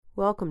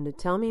Welcome to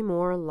Tell Me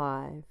More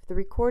Live, the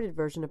recorded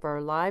version of our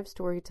live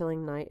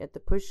storytelling night at the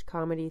Push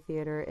Comedy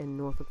Theater in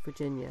Norfolk,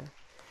 Virginia.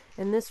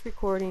 In this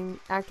recording,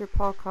 actor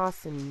Paul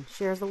Costin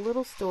shares a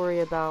little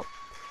story about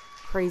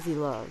crazy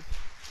love.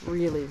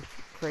 Really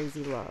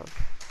crazy love.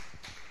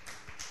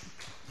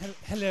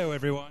 Hello,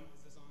 everyone.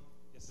 Is this on?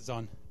 Yes, it's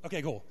on.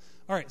 Okay, cool.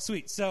 All right,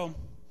 sweet. So,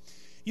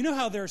 you know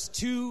how there's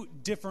two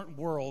different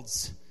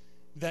worlds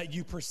that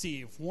you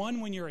perceive.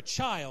 One when you're a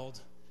child,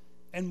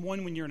 and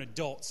one when you're an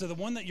adult. So the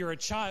one that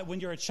when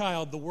you're a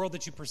child, the world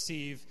that you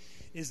perceive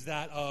is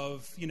that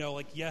of,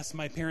 yes,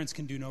 my parents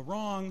can do no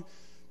wrong.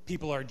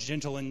 People are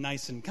gentle and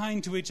nice and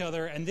kind to each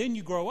other. And then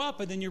you grow up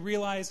and then you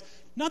realize,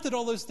 not that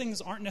all those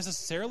things aren't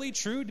necessarily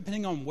true,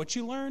 depending on what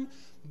you learn,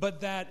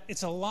 but that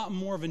it's a lot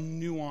more of a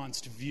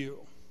nuanced view.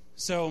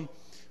 So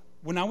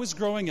when I was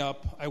growing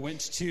up, I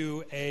went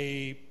to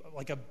a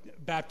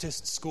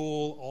Baptist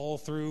school all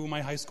through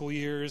my high school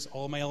years,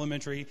 all my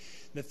elementary.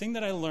 The thing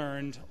that I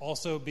learned,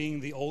 also being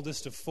the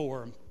oldest of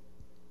four,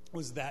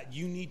 was that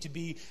you need to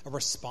be a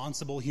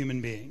responsible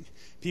human being.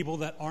 People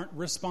that aren't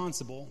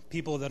responsible,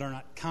 people that are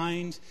not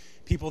kind,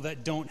 people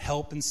that don't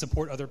help and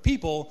support other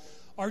people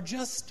are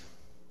just,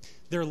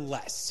 they're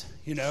less,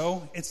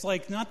 It's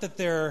like, not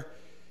that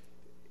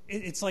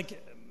it's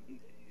like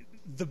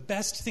the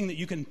best thing that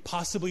you can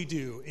possibly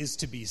do is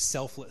to be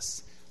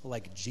selfless,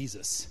 like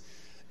Jesus.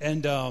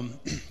 And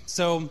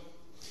so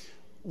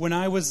when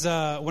I was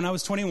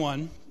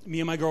 21, me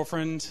and my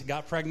girlfriend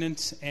got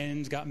pregnant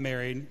and got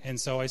married. And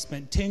so I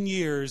spent 10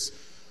 years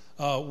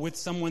with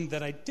someone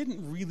that I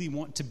didn't really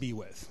want to be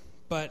with.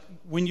 But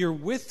when you're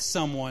with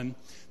someone,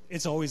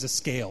 it's always a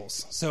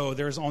scales. So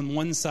there's on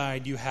one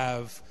side you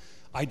have,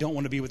 I don't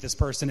want to be with this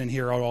person, and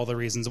here are all the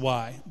reasons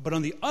why. But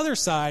on the other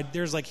side,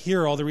 there's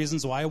here are all the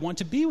reasons why I want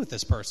to be with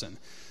this person.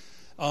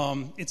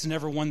 It's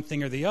never one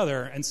thing or the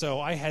other. And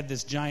so I had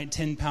this giant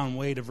 10-pound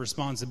weight of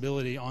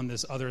responsibility on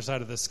this other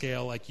side of the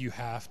scale, you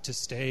have to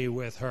stay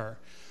with her.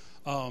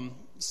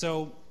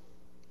 So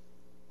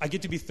I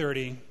get to be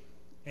 30,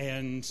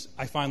 and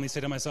I finally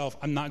say to myself,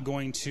 I'm not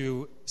going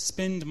to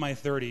spend my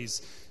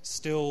 30s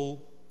still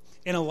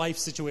in a life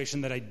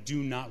situation that I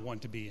do not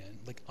want to be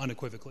in,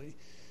 unequivocally.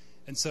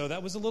 And so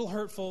that was a little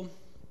hurtful,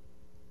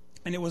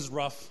 and it was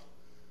rough,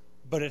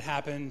 but it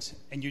happened,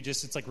 and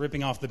it's like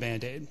ripping off the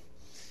Band-Aid.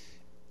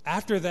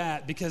 After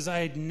that, because I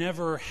had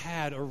never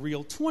had a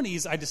real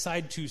 20s, I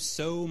decided to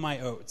sow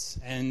my oats.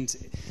 And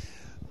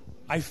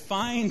I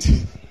find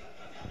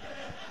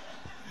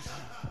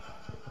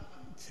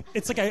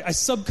it's like I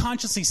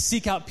subconsciously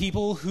seek out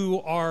people who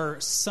are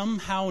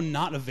somehow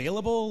not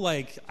available.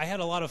 I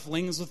had a lot of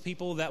flings with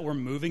people that were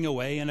moving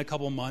away in a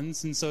couple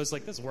months, and so it's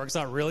this works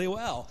out really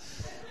well.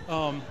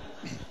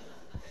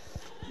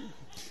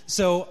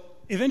 So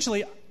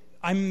eventually,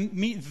 I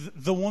meet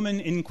the woman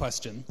in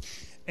question.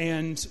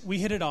 And we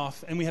hit it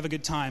off, and we have a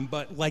good time.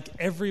 But like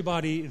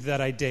everybody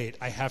that I date,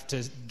 I have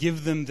to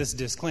give them this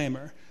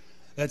disclaimer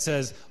that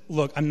says,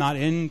 look, I'm not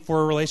in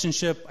for a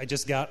relationship. I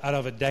just got out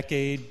of a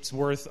decade's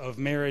worth of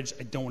marriage.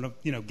 I don't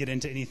want to, get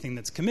into anything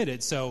that's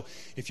committed. So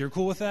if you're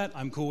cool with that,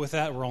 I'm cool with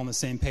that. We're all on the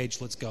same page.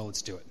 Let's go.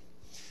 Let's do it.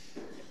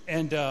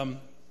 And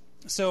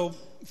so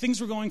things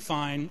were going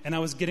fine, and I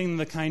was getting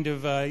the kind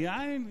of,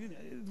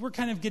 we're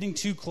kind of getting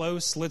too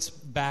close. Let's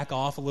back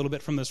off a little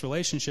bit from this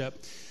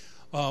relationship.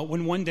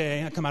 When one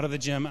day I come out of the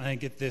gym and I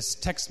get this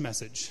text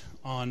message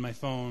on my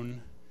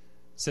phone,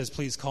 it says,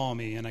 please call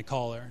me, and I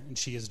call her, and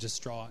she is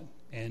distraught,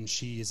 and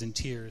she is in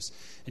tears,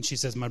 and she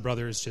says, my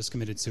brother has just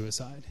committed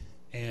suicide.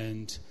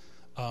 And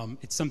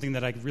it's something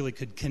that I really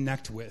could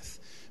connect with,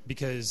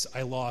 because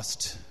I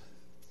lost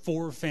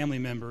 4 family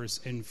members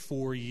in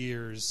 4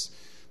 years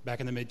back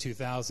in the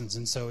mid-2000s,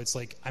 and so it's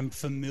I'm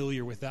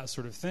familiar with that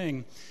sort of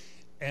thing,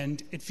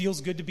 and it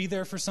feels good to be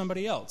there for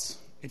somebody else.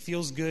 It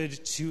feels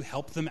good to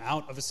help them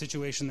out of a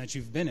situation that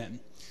you've been in.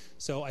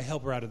 So I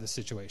help her out of this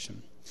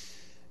situation.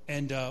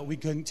 And we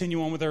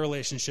continue on with our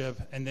relationship.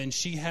 And then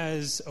she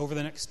has, over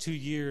the next 2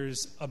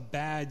 years, a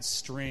bad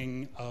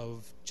string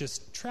of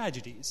just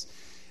tragedies.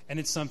 And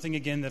it's something,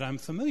 again, that I'm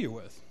familiar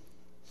with.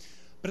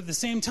 But at the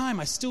same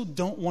time, I still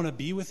don't want to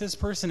be with this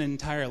person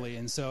entirely.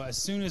 And so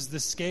as soon as the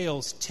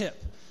scales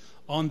tip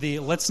on the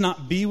let's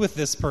not be with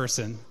this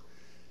person,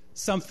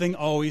 something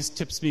always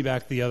tips me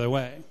back the other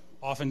way.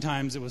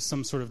 Oftentimes it was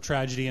some sort of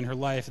tragedy in her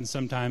life, and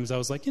sometimes I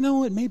was like,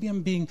 what, maybe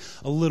I'm being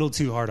a little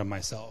too hard on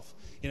myself.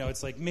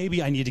 It's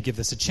maybe I need to give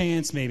this a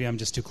chance. Maybe I'm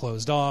just too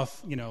closed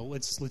off.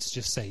 Let's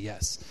just say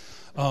yes.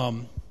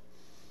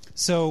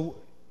 So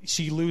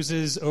she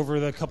loses over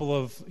the couple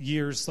of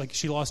years,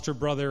 she lost her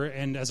brother,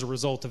 and as a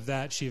result of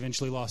that, she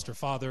eventually lost her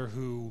father,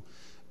 who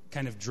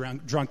kind of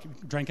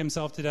drank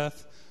himself to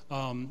death.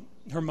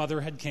 Her mother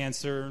had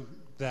cancer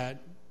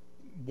that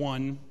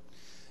won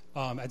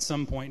at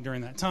some point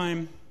during that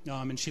time.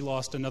 And she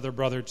lost another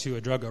brother to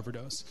a drug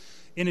overdose,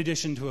 in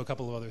addition to a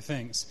couple of other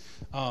things.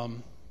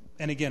 And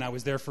again, I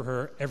was there for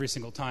her every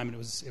single time, and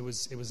it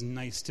was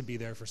nice to be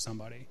there for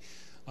somebody.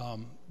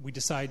 We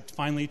decided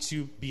finally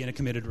to be in a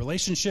committed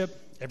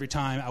relationship, Every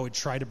time I would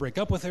try to break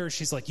up with her,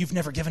 she's like, "You've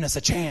never given us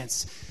a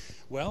chance."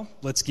 Well,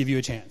 let's give you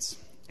a chance.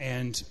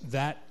 And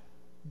that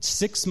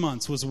 6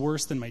 months was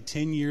worse than my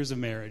 10 years of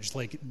marriage.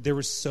 Like, there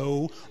was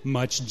so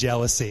much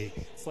jealousy.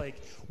 It's like,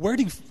 where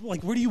do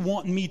you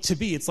want me to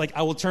be? It's like,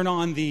 I will turn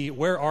on the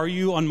 "where are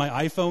you" on my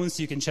iPhone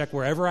so you can check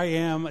wherever I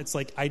am. It's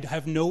like, I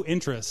have no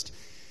interest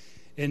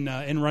in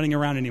running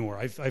around anymore.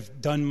 I've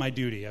done my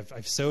duty.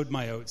 I've sowed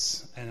my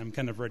oats, and I'm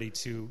kind of ready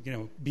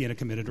to, be in a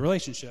committed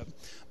relationship.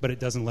 But it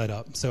doesn't let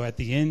up. So at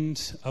the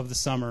end of the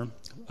summer,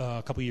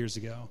 a couple years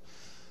ago,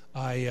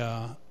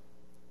 I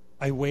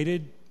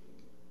waited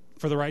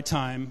for the right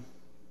time,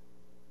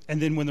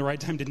 and then when the right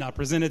time did not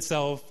present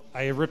itself,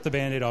 I ripped the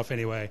Band-Aid off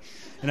anyway.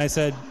 And I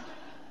said,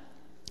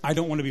 "I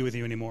don't want to be with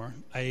you anymore.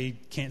 I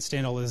can't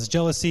stand all this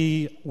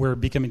jealousy. We're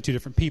becoming two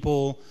different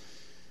people."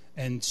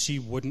 And she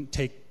wouldn't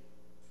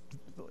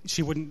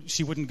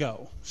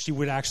go. She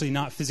would actually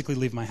not physically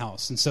leave my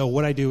house. And so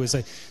what I do is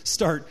I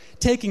start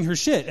taking her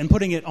shit and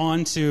putting it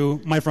onto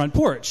my front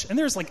porch. And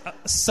there's like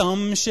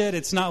some shit.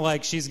 It's not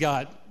like she's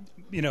got,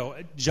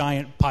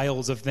 giant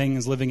piles of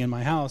things living in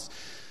my house.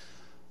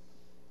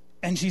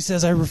 And she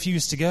says, "I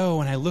refuse to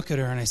go." And I look at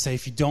her and I say,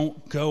 "If you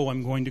don't go,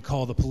 I'm going to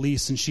call the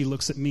police." And she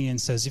looks at me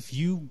and says, "If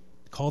you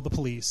call the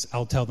police,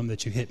 I'll tell them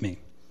that you hit me."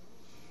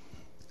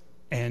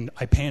 And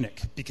I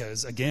panic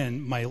because,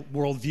 again, my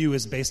worldview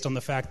is based on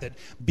the fact that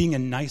being a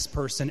nice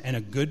person and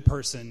a good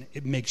person,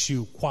 it makes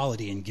you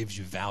quality and gives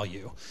you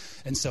value.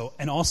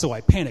 And also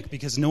I panic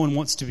because no one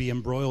wants to be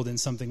embroiled in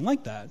something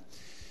like that.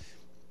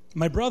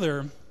 My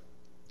brother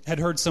had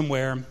heard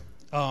somewhere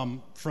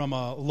from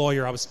a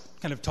lawyer. I was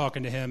kind of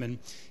talking to him, and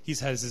he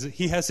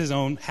had his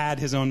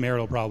own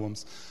marital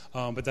problems,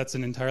 but that's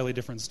an entirely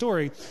different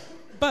story.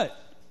 But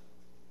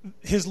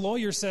his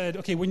lawyer said,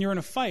 "Okay, when you're in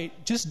a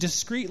fight, just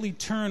discreetly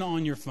turn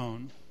on your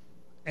phone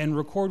and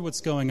record what's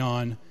going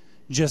on,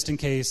 just in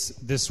case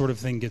this sort of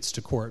thing gets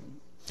to court."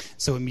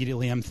 So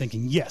immediately I'm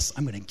thinking, yes,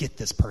 I'm going to get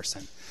this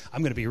person.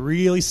 I'm going to be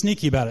really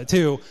sneaky about it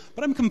too,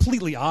 but I'm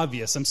completely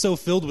obvious. I'm so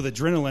filled with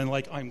adrenaline,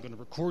 like, I'm going to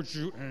record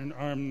you, and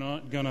I'm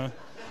not going to...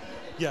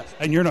 Yeah,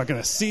 and you're not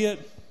going to see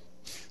it.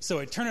 So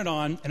I turn it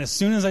on, and as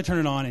soon as I turn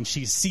it on and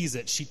she sees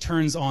it, she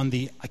turns on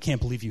the "I can't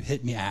believe you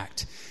hit me"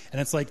 act.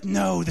 And it's like,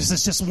 no, this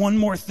is just one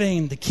more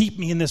thing to keep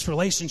me in this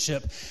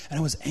relationship. And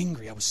I was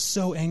angry. I was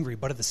so angry.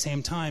 But at the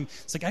same time,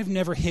 it's like I've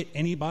never hit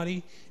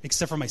anybody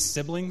except for my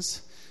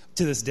siblings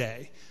to this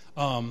day.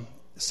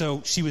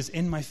 So she was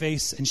in my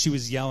face, and she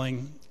was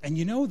yelling. And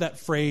you know that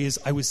phrase,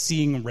 "I was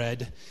seeing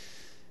red"?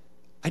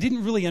 I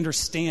didn't really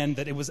understand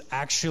that it was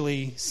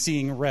actually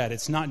seeing red.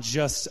 It's not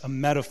just a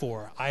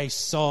metaphor. I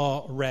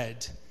saw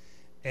red,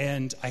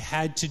 and I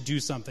had to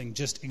do something.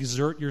 Just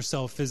exert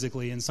yourself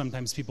physically, and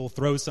sometimes people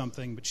throw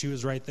something, but she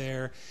was right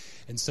there,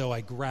 and so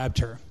I grabbed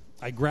her.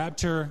 I grabbed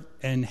her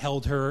and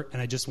held her,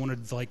 and I just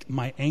wanted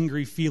my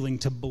angry feeling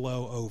to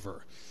blow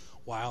over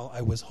while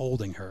I was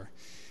holding her.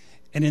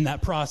 And in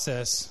that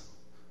process,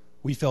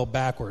 we fell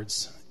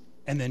backwards,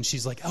 and then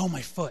she's like, "Oh,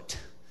 my foot."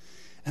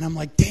 And I'm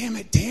like, damn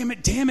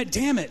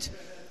it.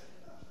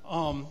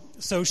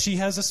 So she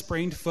has a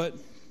sprained foot.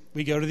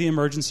 We go to the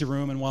emergency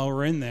room, and while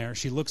we're in there,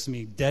 she looks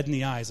me dead in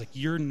the eyes like,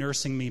 "You're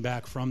nursing me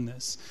back from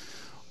this,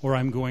 or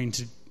I'm going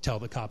to tell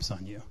the cops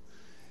on you."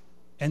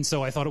 And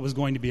so I thought it was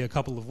going to be a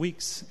couple of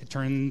weeks. It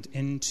turned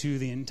into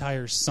the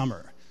entire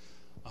summer.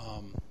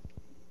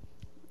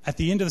 At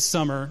the end of the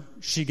summer,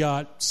 she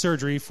got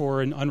surgery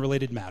for an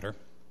unrelated matter.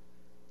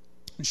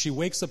 And she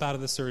wakes up out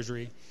of the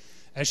surgery.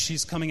 As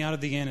she's coming out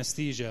of the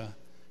anesthesia,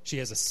 she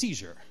has a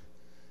seizure.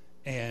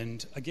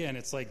 And again,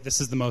 it's like, this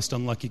is the most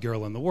unlucky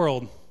girl in the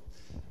world.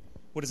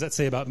 What does that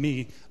say about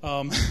me?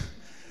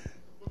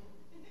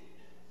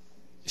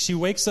 She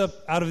wakes up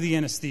out of the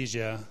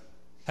anesthesia,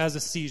 has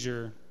a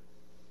seizure.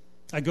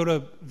 I go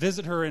to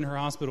visit her in her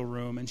hospital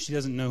room, and she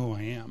doesn't know who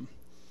I am.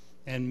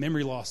 And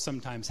memory loss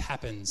sometimes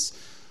happens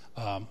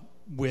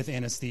with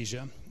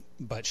anesthesia.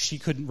 But she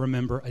couldn't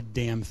remember a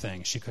damn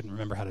thing. She couldn't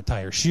remember how to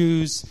tie her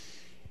shoes.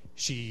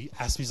 She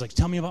asked me, she's like,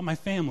 "Tell me about my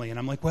family." And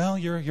I'm like, "Well,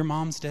 your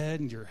mom's dead,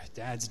 and your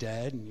dad's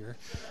dead, and your..."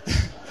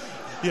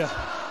 Yeah.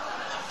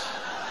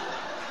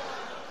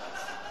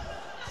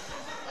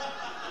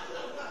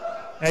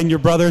 "And your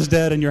brother's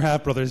dead, and your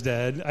half-brother's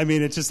dead." I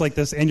mean, it's just like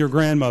this, "And your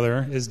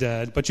grandmother is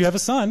dead, but you have a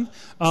son."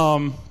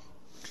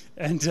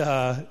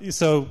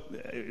 So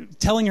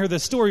telling her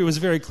this story was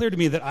very clear to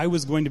me that I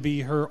was going to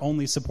be her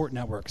only support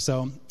network.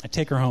 So I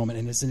take her home,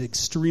 and it's an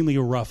extremely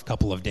rough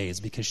couple of days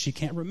because she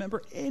can't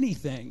remember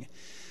anything.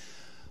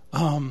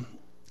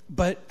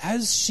 But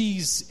as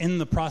she's in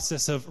the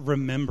process of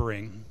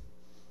remembering,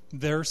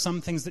 there are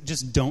some things that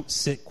just don't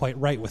sit quite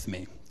right with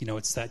me.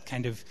 It's that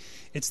kind of,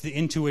 it's the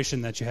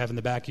intuition that you have in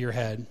the back of your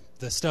head,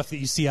 the stuff that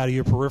you see out of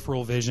your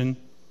peripheral vision.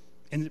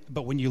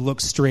 But when you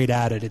look straight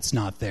at it, it's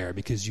not there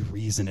because you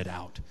reason it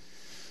out.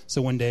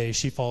 So one day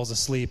she falls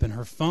asleep, and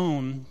her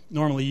phone,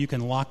 normally you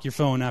can lock your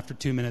phone after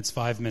 2 minutes,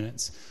 5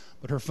 minutes,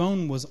 but her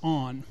phone was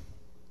on.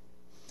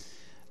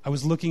 I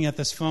was looking at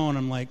this phone.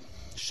 I'm like,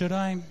 should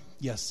I?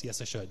 Yes,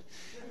 I should.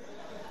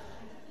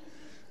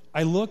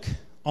 I look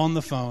on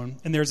the phone,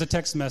 and there's a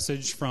text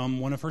message from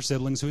one of her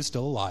siblings who is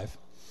still alive.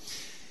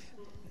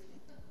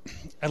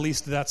 At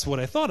least that's what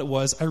I thought it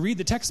was. I read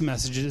the text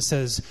message, and it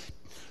says,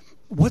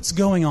 "What's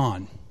going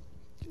on?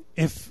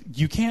 If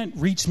you can't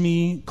reach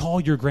me, call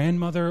your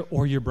grandmother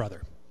or your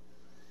brother."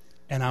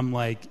 And I'm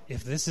like,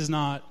 if this is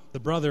not the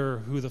brother,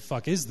 who the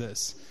fuck is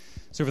this?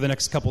 So for the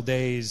next couple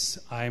days,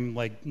 I'm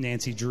like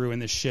Nancy Drew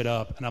this shit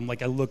up. And I'm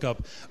like, I look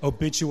up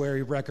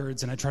obituary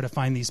records and I try to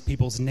find these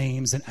people's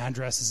names and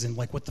addresses and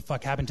like what the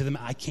fuck happened to them.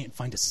 I can't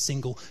find a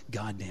single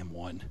goddamn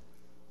one.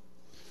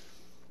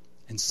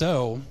 And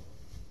so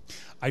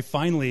I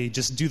finally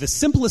just do the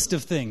simplest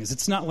of things.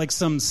 It's not like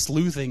some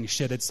sleuthing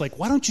shit. It's like,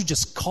 why don't you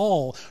just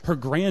call her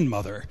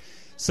grandmother?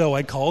 So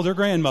I called her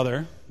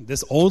grandmother.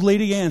 This old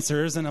lady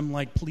answers, and I'm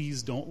like,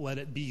 please don't let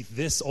it be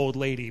this old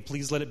lady.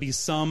 Please let it be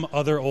some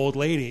other old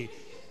lady.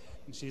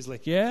 And she's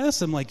like,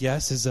 yes. I'm like,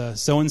 yes, is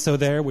so-and-so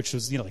there? Which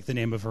was, like the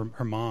name of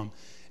her mom.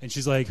 And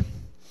she's like,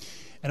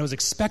 and I was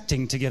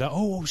expecting to get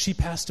she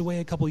passed away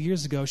a couple of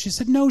years ago. She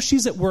said, no,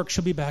 she's at work.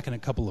 She'll be back in a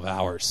couple of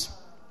hours.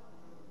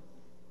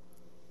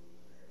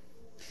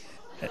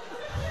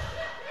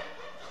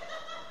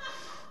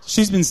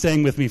 She's been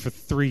staying with me for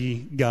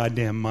 3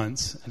 goddamn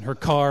months, and her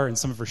car and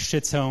some of her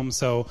shit's home.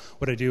 So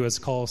what I do is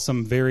call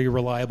some very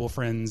reliable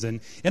friends. And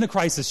in a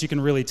crisis, you can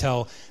really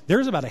tell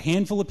there's about a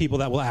handful of people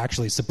that will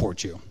actually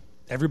support you.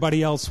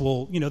 Everybody else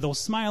will, they'll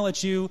smile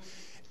at you,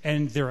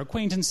 and they're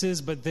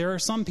acquaintances. But there are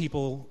some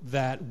people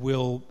that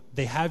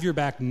they have your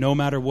back no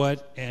matter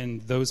what,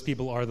 and those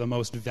people are the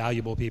most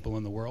valuable people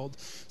in the world.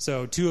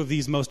 So 2 of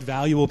these most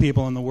valuable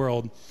people in the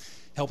world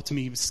helped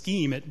me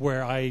scheme it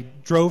where I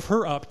drove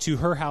her up to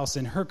her house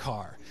in her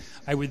car.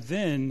 I would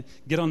then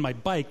get on my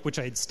bike, which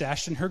I had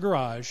stashed in her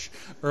garage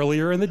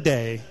earlier in the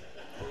day,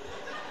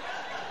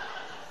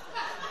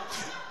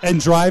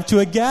 and drive to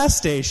a gas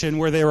station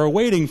where they were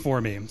waiting for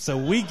me. So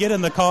we get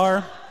in the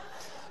car.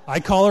 I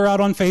call her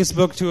out on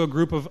Facebook to a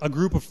group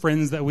of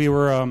friends that we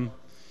were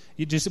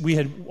we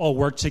had all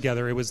worked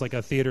together. It was like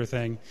a theater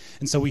thing.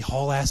 And so we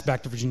haul ass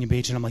back to Virginia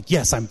Beach, and I'm like,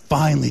 yes, I'm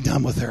finally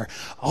done with her.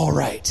 All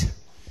right.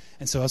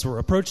 And so as we're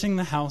approaching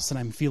the house and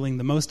I'm feeling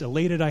the most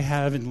elated I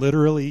have in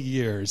literally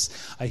years,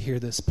 I hear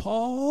this,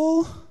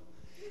 Paul,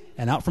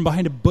 and out from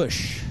behind a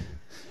bush,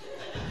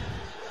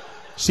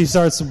 she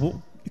starts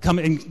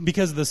coming,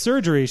 because of the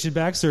surgery, she had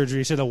back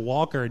surgery, she had a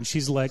walker, and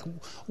she's like,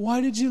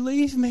 why did you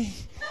leave me?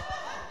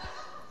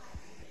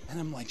 And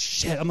I'm like,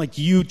 shit. I'm like,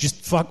 you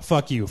just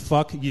fuck you.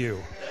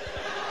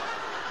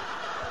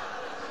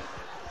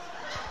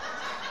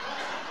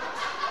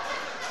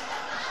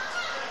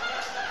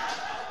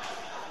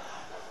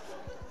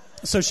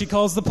 So she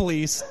calls the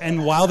police,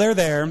 and while they're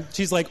there,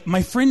 she's like,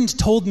 my friend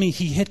told me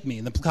he hit me.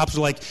 And the cops are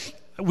like,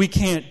 we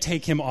can't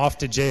take him off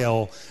to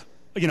jail,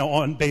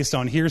 based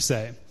on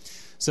hearsay.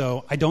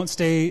 So I don't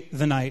stay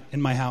the night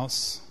in my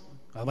house.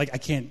 I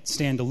can't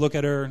stand to look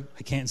at her.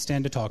 I can't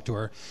stand to talk to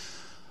her.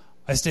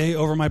 I stay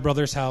over my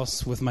brother's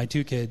house with my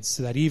 2 kids.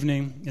 So that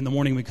evening, in the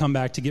morning, we come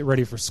back to get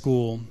ready for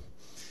school.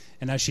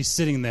 And as she's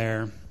sitting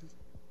there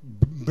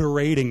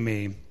berating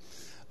me,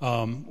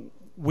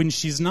 when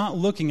she's not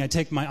looking, I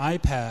take my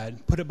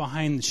iPad, put it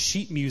behind the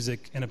sheet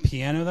music and a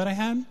piano that I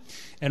had,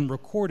 and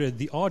recorded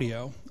the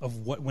audio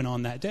of what went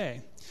on that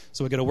day.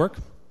 So I go to work,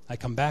 I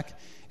come back,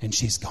 and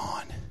she's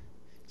gone.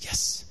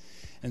 Yes.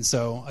 And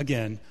so,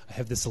 again, I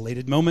have this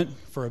elated moment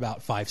for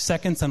about 5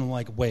 seconds, and I'm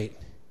like, wait,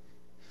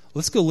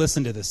 let's go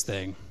listen to this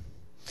thing.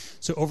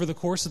 So over the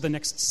course of the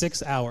next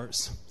 6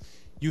 hours,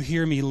 you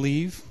hear me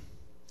leave.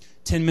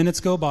 10 minutes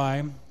go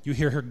by. You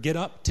hear her get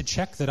up to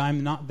check that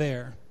I'm not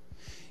there.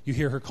 You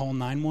hear her call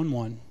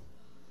 911,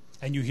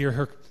 and you hear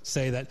her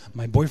say that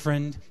my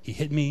boyfriend, he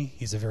hit me,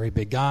 he's a very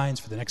big guy, and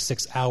for the next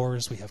 6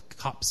 hours we have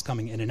cops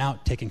coming in and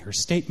out taking her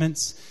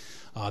statements.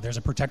 There's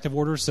a protective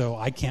order, so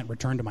I can't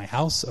return to my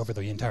house over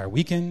the entire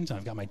weekend.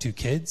 I've got my 2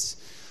 kids.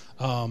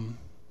 And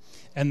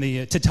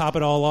to top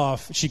it all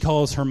off, she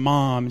calls her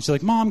mom, and she's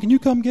like, Mom, can you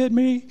come get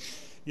me?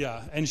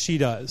 Yeah, and she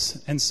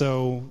does. And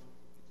so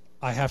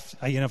I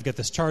get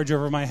this charge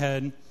over my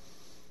head.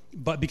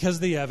 But because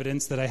of the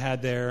evidence that I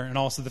had there, and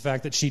also the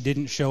fact that she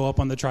didn't show up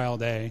on the trial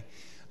day,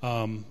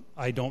 I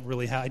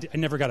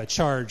never got a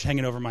charge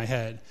hanging over my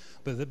head.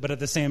 But at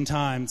the same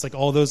time, it's like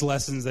all those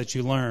lessons that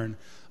you learn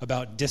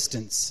about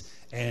distance,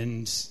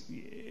 and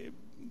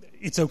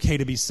it's okay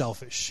to be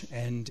selfish,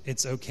 and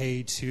it's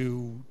okay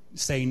to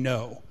say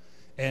no.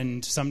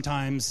 And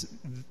sometimes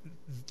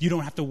you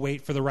don't have to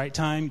wait for the right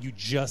time. You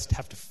just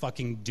have to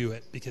fucking do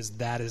it, because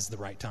that is the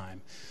right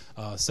time.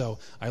 So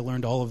I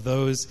learned all of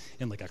those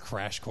in like a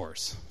crash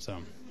course. So,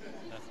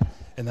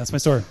 and that's my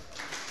story.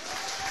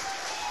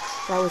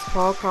 That was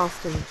Paul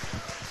Costin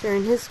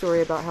sharing his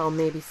story about how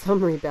maybe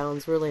some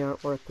rebounds really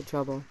aren't worth the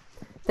trouble.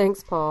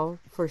 Thanks, Paul,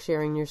 for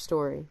sharing your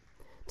story.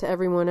 To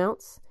everyone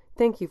else,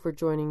 thank you for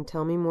joining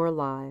Tell Me More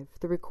Live,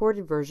 the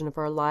recorded version of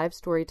our live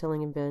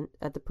storytelling event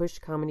at the Push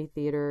Comedy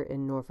Theater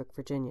in Norfolk,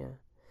 Virginia.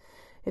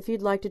 If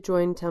you'd like to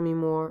join Tell Me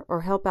More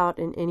or help out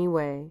in any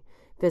way,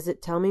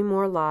 visit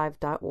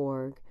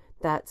tellmemorelive.org.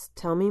 That's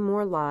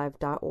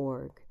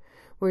tellmemorelive.org,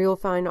 where you'll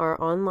find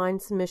our online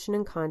submission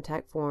and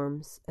contact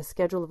forms, a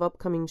schedule of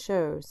upcoming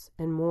shows,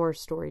 and more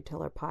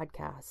Storyteller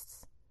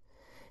podcasts.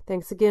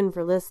 Thanks again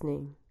for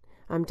listening.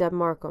 I'm Deb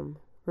Markham,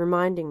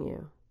 reminding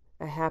you,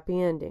 a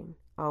happy ending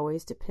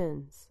always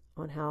depends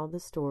on how the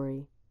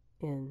story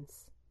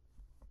ends.